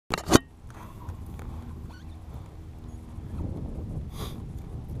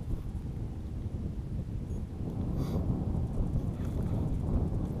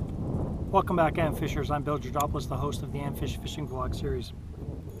Welcome back, AMFishers. I'm Georgopoulos, the host of the AMFisH fishing vlog series.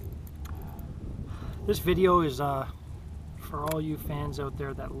 This video is for all you fans out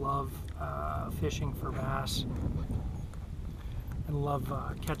there that love fishing for bass and love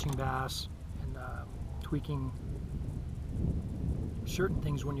catching bass and tweaking certain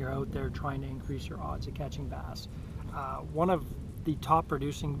things when you're out there trying to increase your odds of catching bass. One of the top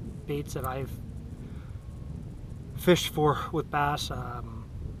producing baits that I've fished for with bass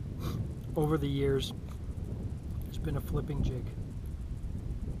over the years has been a flipping jig.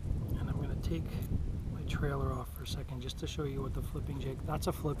 And I'm going to take my trailer off for a second just to show you what the flipping jig, that's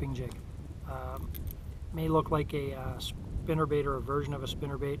a flipping jig. May look like a spinnerbait or a version of a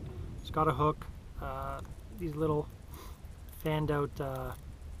spinnerbait. It's got a hook, these little fanned out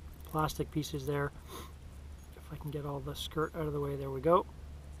plastic pieces there. If I can get all the skirt out of the way, there we go.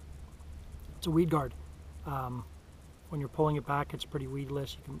 It's a weed guard. When you're pulling it back, it's pretty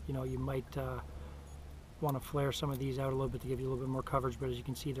weedless. You might want to flare some of these out a little bit to give you a little bit more coverage, but as you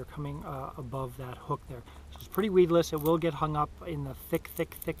can see, they're coming above that hook there. So it's pretty weedless. It will get hung up in the thick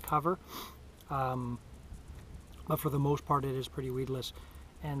cover, but for the most part, it is pretty weedless.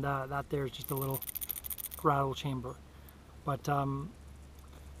 And that there is just a little rattle chamber. But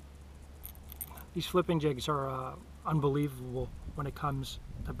these flipping jigs are unbelievable when it comes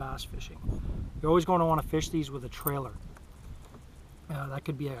to bass fishing. You're always going to want to fish these with a trailer. That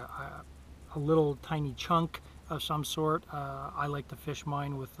could be a little tiny chunk of some sort. I like to fish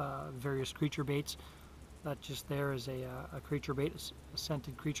mine with various creature baits. That just there is a creature bait, a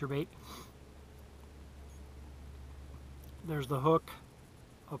scented creature bait. There's the hook.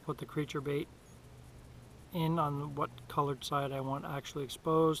 I'll put the creature bait in on what colored side I want actually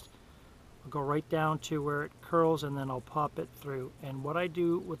exposed. I'll go right down to where it curls and then I'll pop it through. And what I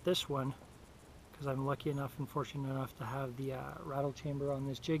do with this one, because I'm lucky enough and fortunate enough to have the rattle chamber on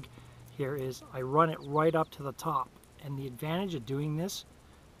this jig here, is I run it right up to the top. And the advantage of doing this,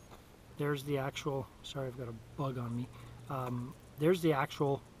 there's the actual, sorry, I've got a bug on me. There's the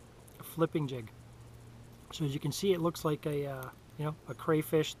actual flipping jig. So as you can see, it looks like a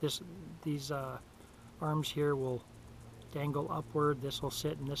crayfish. These arms here will dangle upward, this will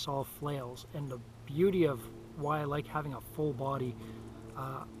sit, and this all flails. And the beauty of why I like having a full body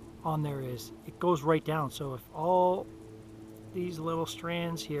on there is it goes right down. So if all these little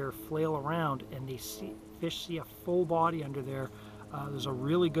strands here flail around and fish see a full body under there, there's a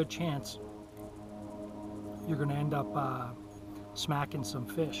really good chance you're going to end up smacking some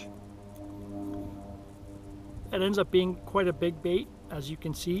fish. It ends up being quite a big bait, as you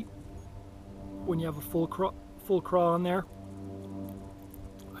can see, when you have a full craw on there.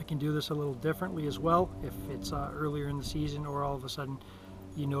 I can do this a little differently as well if it's earlier in the season, or all of a sudden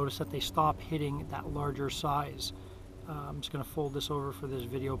you notice that they stop hitting that larger size. I'm just going to fold this over for this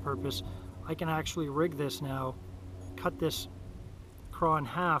video purpose. I can actually rig this now, cut this craw in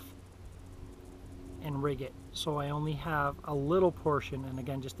half and rig it, so I only have a little portion, and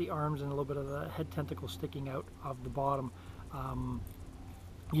again just the arms and a little bit of the head tentacle sticking out of the bottom.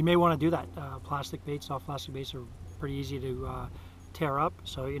 You may want to do that. Plastic baits, soft plastic baits, are pretty easy to tear up,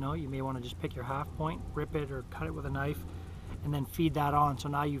 so you may want to just pick your half point, rip it, or cut it with a knife, and then feed that on. So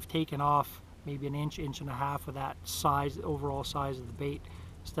now you've taken off maybe an inch and a half of that size, the overall size of the bait.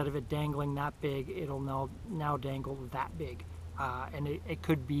 Instead of it dangling that big, it'll now dangle that big. And it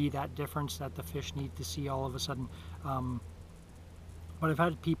could be that difference that the fish need to see all of a sudden. But I've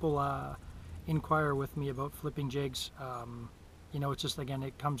had people inquire with me about flipping jigs. It's just, again,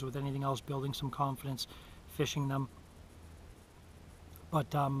 it comes with anything else, building some confidence, fishing them.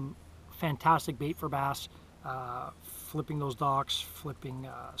 But fantastic bait for bass, flipping those docks, flipping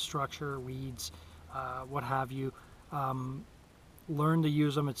structure, weeds, what have you. Learn to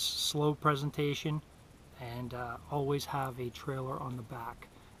use them. It's slow presentation, and always have a trailer on the back.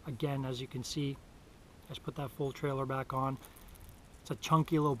 Again, as you can see, let's put that full trailer back on. It's a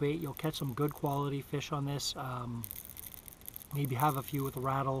chunky little bait. You'll catch some good quality fish on this. Maybe have a few with a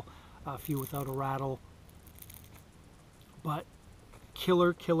rattle, a few without a rattle. But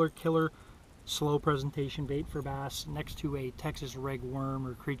killer slow presentation bait for bass next to a Texas rig worm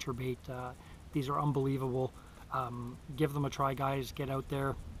or creature bait. These are unbelievable. Give them a try, guys. Get out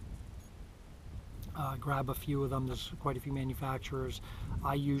there. Grab a few of them. There's quite a few manufacturers.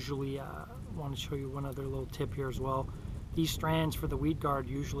 I usually want to show you one other little tip here as well. These strands for the weed guard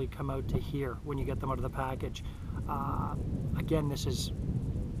usually come out to here when you get them out of the package. Again,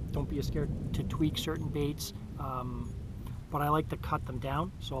 don't be scared to tweak certain baits, but I like to cut them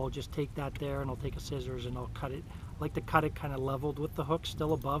down. So I'll just take that there and I'll take a scissors and I'll cut it. I like to cut it kind of leveled with the hook,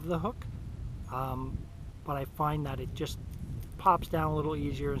 still above the hook. But I find that it just pops down a little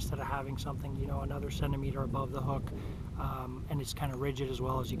easier instead of having something, you know, another centimeter above the hook. And it's kind of rigid as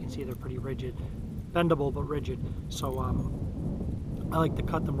well. As you can see, they're pretty rigid, bendable but rigid. So I like to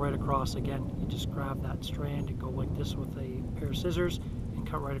cut them right across. Again, you just grab that strand and go like this with a pair of scissors and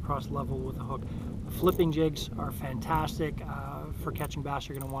cut right across level with a hook. The flipping jigs are fantastic for catching bass.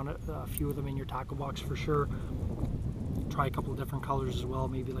 You're going to want a few of them in your tackle box for sure. Try a couple of different colors as well,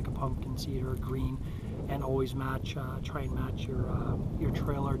 maybe like a pumpkin seed or a green, and always match, try and match your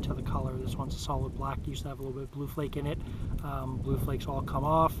trailer to the color. This one's a solid black. Used to have a little bit of blue flake in it. Blue flakes all come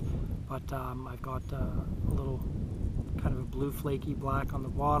off, but I've got a little kind of a blue flaky black on the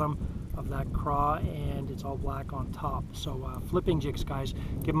bottom of that craw, and it's all black on top. So flipping jigs, guys,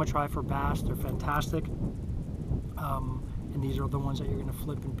 give them a try for bass. They're fantastic. And these are the ones that you're going to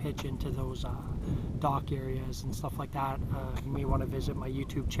flip and pitch into those dock areas and stuff like that. You may want to visit my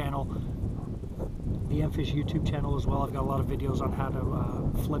YouTube channel, the AMFisH YouTube channel as well. I've got a lot of videos on how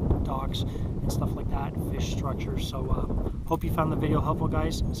to flip docks and stuff like that, fish structures. So hope you found the video helpful,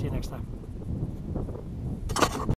 guys. See you next time.